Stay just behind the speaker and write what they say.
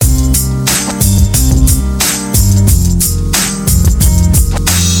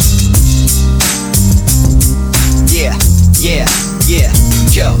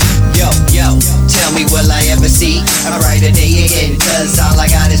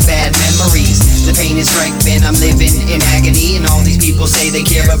in strife and I'm living in agony. And all these people say they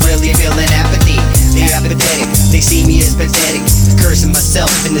care but really feeling apathy. They apathetic, they see me as pathetic, cursing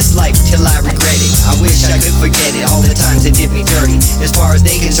myself in this life till I regret it. I wish I could forget it, all the times they did me dirty. As far as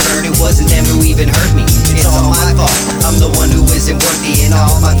they concerned, it wasn't them who even hurt me. It's all my fault, I'm the one who isn't worthy. And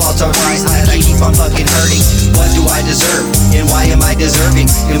all my faults are reasons that I keep on fucking hurting. What do I deserve, and why am I deserving?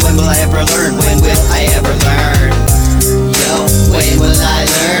 And when will I ever learn, when will I ever learn? Yo, when will I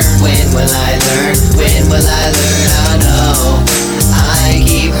learn, when will I learn, when will I learn? Oh no, I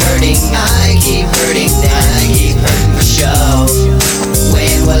keep hurting, I keep hurting, I keep hurting for show.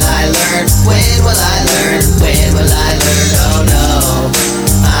 When will I learn, when will I learn, when will I learn? Oh no,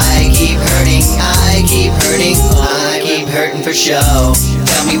 I keep hurting, I keep hurting, I keep hurting for show.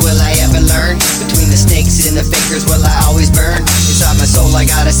 Tell me, will I ever learn? Between the snakes and the fakers, will I always burn? Inside my soul I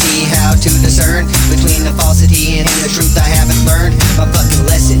gotta see how to discern between the falsity and the truth I haven't learned. My fucking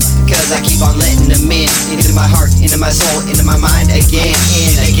lesson, cause I keep on letting them in, into my heart, into my soul, into my mind again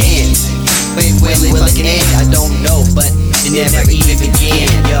and again. But when will it end? I don't know, but it never even began.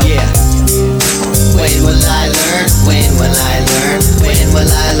 Yeah. When will I learn? When will I learn? When will